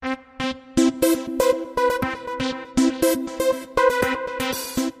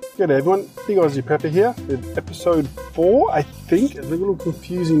G'day everyone, Big Aussie Prepper here with episode 4, I think. It's a little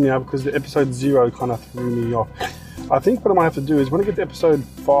confusing now because the episode 0 kind of threw me off. I think what I might have to do is when I get to episode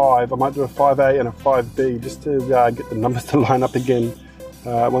 5, I might do a 5A and a 5B just to get the numbers to line up again.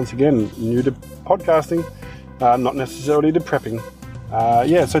 Once again, new to podcasting, not necessarily to prepping.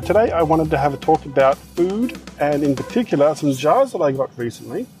 So today I wanted to have a talk about food and in particular some jars that I got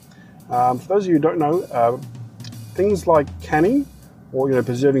recently. For those of you who don't know, things like canning or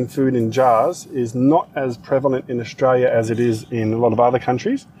preserving food in jars is not as prevalent in Australia as it is in a lot of other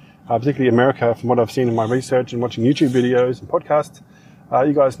countries, particularly America. From what I've seen in my research and watching YouTube videos and podcasts,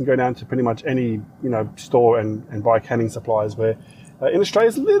 you guys can go down to pretty much any store and buy canning supplies. Where in Australia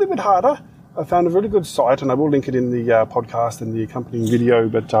it's a little bit harder. I found a really good site, and I will link it in the podcast and the accompanying video.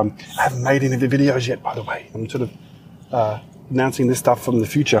 But I haven't made any of the videos yet, by the way. I'm sort of announcing this stuff from the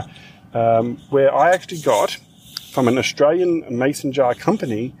future, where I actually got. From an Australian mason jar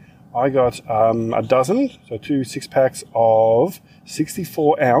company, I got a dozen, so 2 6-packs of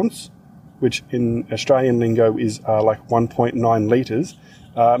 64 ounce, which in Australian lingo is like 1.9 litres,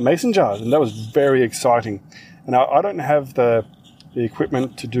 mason jars, and that was very exciting. And I don't have the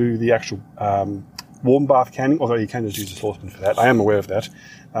equipment to do the actual warm bath canning, although you can just use a saucepan for that. I am aware of that.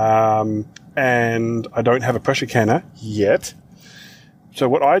 And I don't have a pressure canner yet. So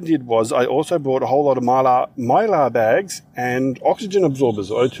what I did was I also bought a whole lot of mylar bags and oxygen absorbers,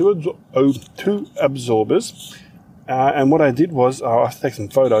 O2 absorbers. And what I did was I take some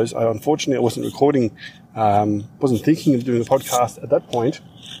photos. Unfortunately, I wasn't recording, wasn't thinking of doing the podcast at that point.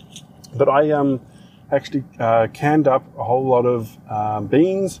 But I actually canned up a whole lot of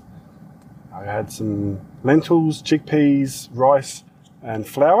beans. I had some lentils, chickpeas, rice, and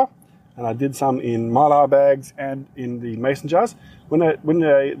flour. And I did some in mylar bags and in the mason jars. When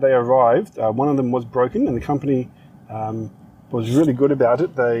they arrived, one of them was broken, and the company was really good about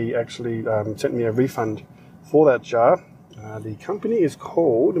it. They actually sent me a refund for that jar. The company is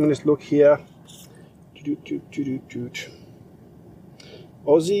called, let me just look here,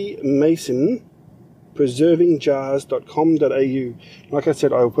 Aussie Mason preservingjars.com.au. Like I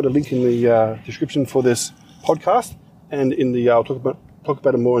said, I will put a link in the description for this podcast, and in the I'll talk about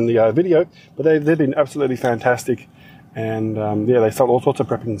it more in the video. But they've been absolutely fantastic. And they sell all sorts of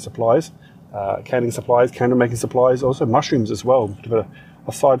prepping supplies, canning supplies, candle making supplies, also mushrooms as well. Bit of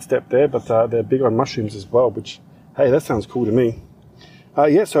a sidestep there, but they're big on mushrooms as well, which, hey, that sounds cool to me.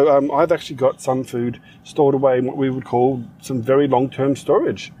 So I've actually got some food stored away in what we would call some very long-term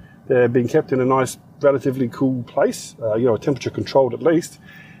storage. They're being kept in a nice, relatively cool place, temperature controlled at least.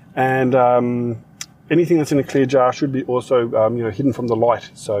 And anything that's in a clear jar should be also, hidden from the light.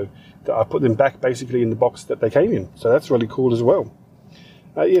 So I put them back basically in the box that they came in. So that's really cool as well.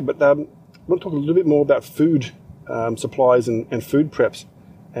 I want to talk a little bit more about food supplies and food preps,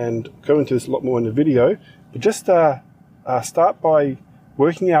 and go into this a lot more in the video. But just start by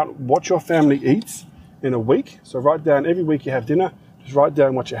working out what your family eats in a week. So write down every week you have dinner, just write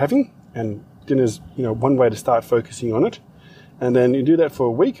down what you're having. And dinner's, one way to start focusing on it. And then you do that for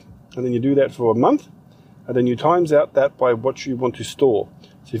a week, and then you do that for a month. And then you times out that by what you want to store.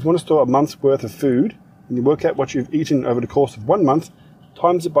 So if you want to store a month's worth of food, and you work out what you've eaten over the course of 1 month,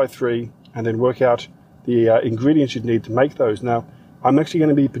 times it by 3, and then work out the ingredients you'd need to make those. Now, I'm actually going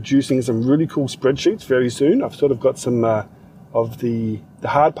to be producing some really cool spreadsheets very soon. I've sort of got some of the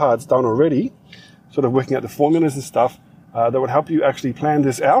hard parts done already, sort of working out the formulas and stuff that would help you actually plan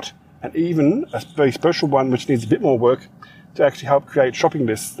this out, and even a very special one which needs a bit more work to actually help create shopping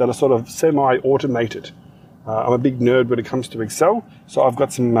lists that are sort of semi-automated. I'm a big nerd when it comes to Excel, so I've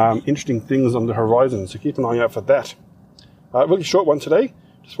got some interesting things on the horizon, so keep an eye out for that. Really short one today.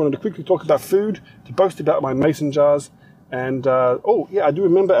 Just wanted to quickly talk about food, to boast about my mason jars, and I do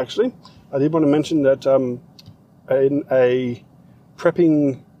remember actually, I did want to mention that in a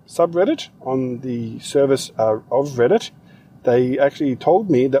prepping subreddit on the service of Reddit, they actually told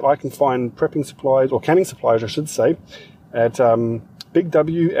me that I can find prepping supplies, or canning supplies I should say, at Big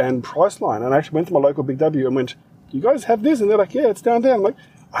W and Priceline. And I actually went to my local Big W and went, "Do you guys have this?" And they're like, "Yeah, it's down there." I'm like,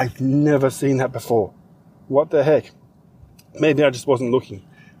 I've never seen that before. What the heck? Maybe I just wasn't looking.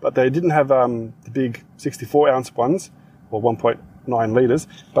 But they didn't have the big 64 ounce ones, or 1.9 litres,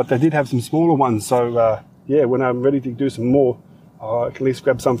 but they did have some smaller ones. So when I'm ready to do some more, I can at least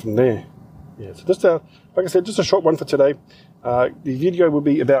grab some from there. Yeah, so just like I said, just a short one for today. The video will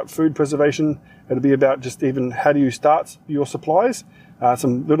be about food preservation. It'll be about just even how do you start your supplies,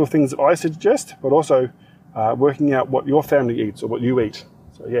 some little things that I suggest, but also working out what your family eats or what you eat.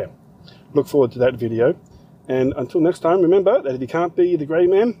 So look forward to that video. And until next time, remember that if you can't be the grey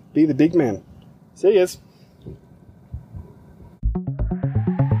man, be the big man. See yas.